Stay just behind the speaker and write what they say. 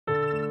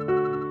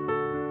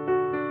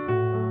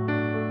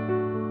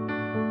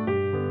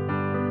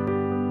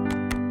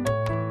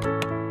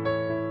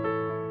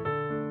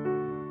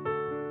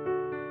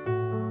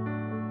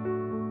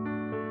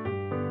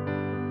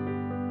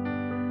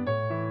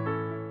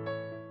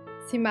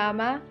Si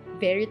Mama,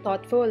 very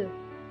thoughtful.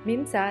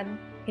 Minsan,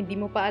 hindi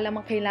mo pa alam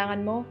ang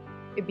kailangan mo,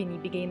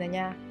 binibigay na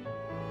niya.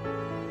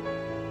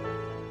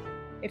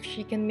 If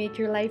she can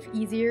make your life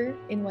easier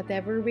in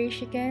whatever way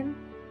she can,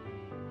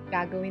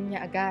 gagawin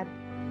niya agad.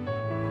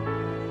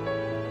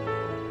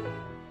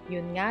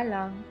 Yun nga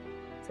lang,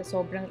 sa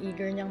sobrang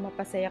eager niyang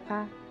mapasaya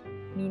ka,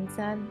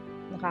 minsan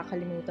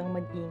nakakalimutang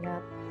mag-ingat.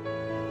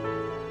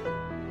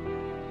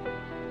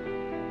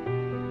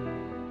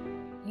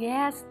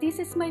 Yes,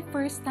 this is my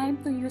first time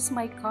to use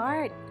my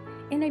card,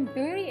 and I'm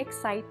very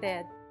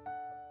excited.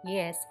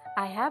 Yes,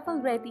 I have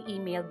already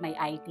emailed my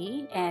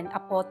ID and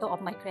a photo of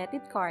my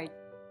credit card.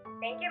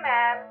 Thank you,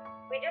 ma'am.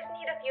 We just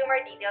need a few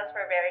more details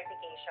for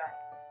verification.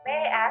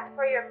 May I ask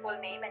for your full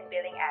name and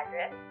billing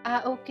address?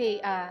 Okay.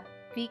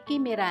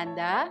 Vicky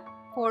Miranda,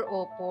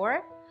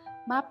 404,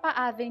 Mapa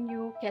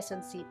Avenue,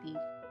 Quezon City.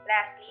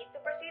 Lastly,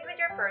 to proceed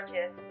with your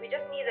purchase, we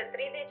just need a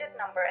 3-digit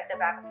number at the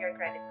back of your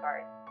credit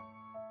card.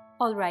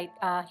 Alright,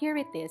 here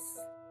it is.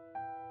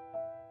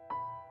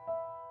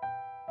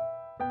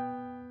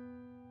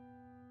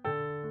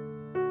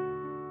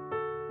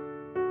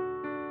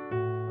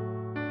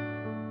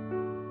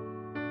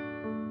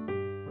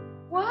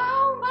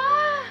 Wow,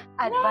 Ma!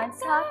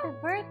 Advance happy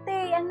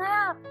birthday,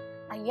 anak!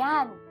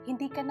 Ayan,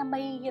 hindi ka na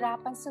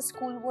mahihirapan sa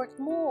schoolwork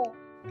mo.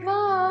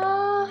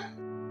 Ma!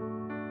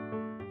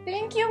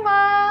 Thank you,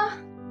 Ma!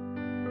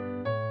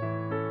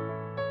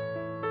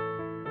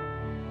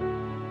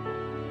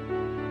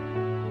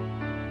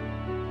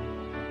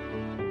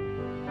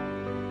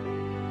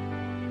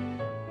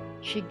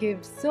 She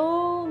gives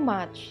so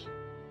much.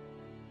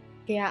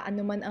 Kaya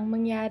anuman ang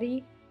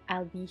mangyari,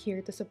 I'll be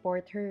here to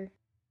support her.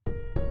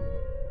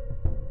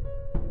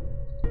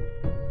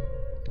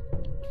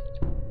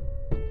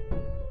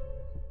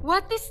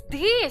 What is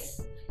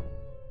this?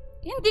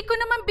 Hindi ko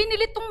naman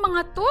binili tong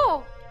mga to.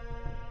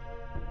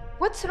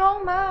 What's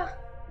wrong, Ma?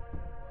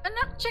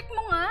 Anak, check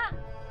mo nga.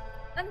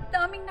 Ang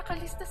daming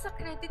nakalista sa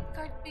credit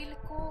card bill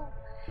ko.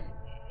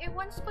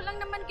 Once ko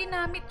lang naman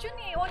ginamit yun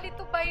only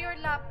to buy your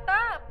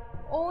laptop.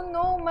 Oh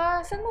no, Ma.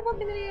 Saan mo ba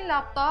binili yung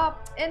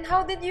laptop? And how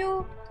did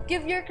you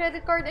give your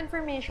credit card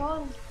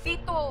information?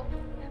 Dito,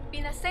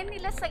 pinasend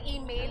nila sa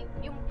email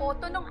yung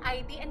photo ng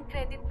ID and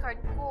credit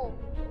card ko.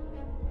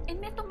 And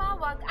may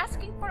tumawag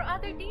asking for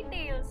other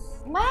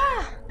details.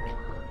 Ma!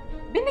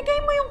 Binigay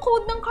mo yung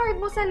code ng card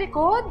mo sa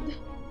likod?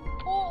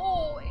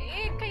 Oo,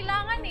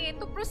 kailangan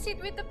to proceed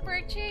with the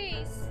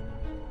purchase.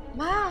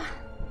 Ma!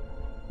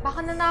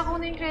 Baka nanakaw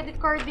na yung credit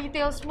card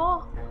details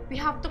mo. We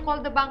have to call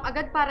the bank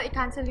agad para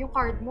i-cancel yung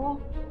card mo.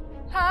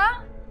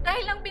 Ha?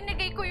 Dahil lang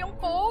binigay ko yung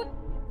code?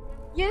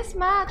 Yes,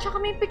 Ma. Tsaka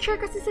may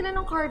picture kasi sila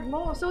ng card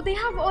mo. So they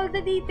have all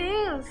the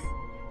details.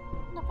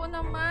 Naku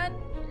naman.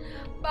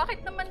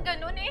 Bakit naman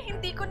ganun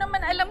Hindi ko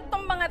naman alam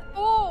tong mga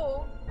to.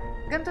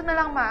 Ganito na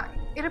lang, Ma.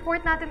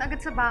 I-report natin agad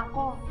sa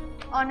bangko.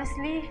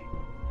 Honestly,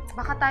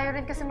 baka tayo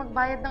rin kasi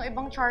magbayad ng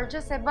ibang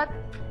charges but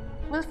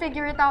we'll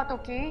figure it out,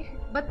 okay?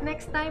 But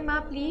next time,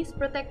 Ma, please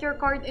protect your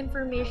card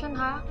information,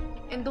 ha?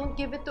 And don't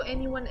give it to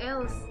anyone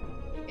else.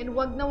 And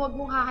wag na wag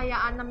mong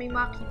hahayaan na may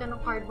makita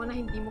ng card mo na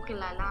hindi mo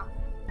kilala.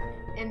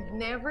 And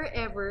never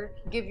ever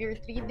give your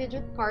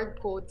 3-digit card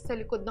code sa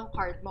likod ng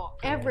card mo.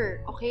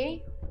 Ever,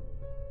 okay?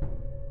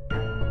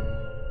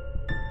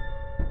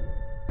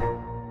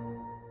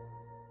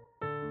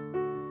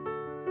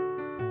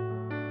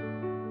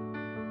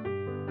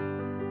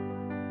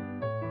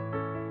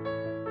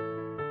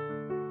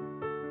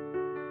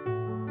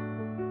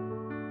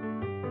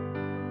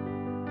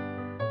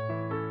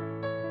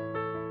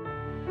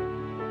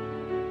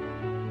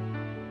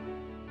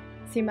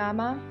 Si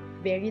Mama,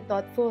 very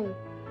thoughtful,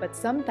 but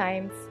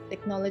sometimes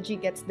technology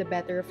gets the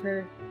better of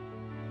her.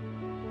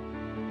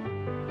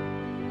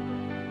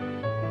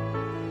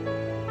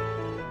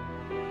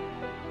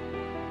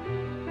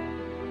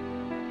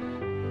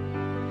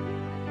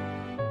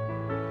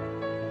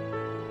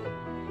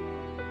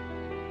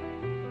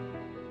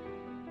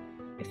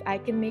 If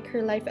I can make her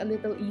life a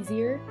little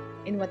easier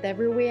in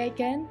whatever way I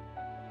can,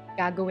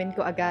 gagawin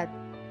ko agad.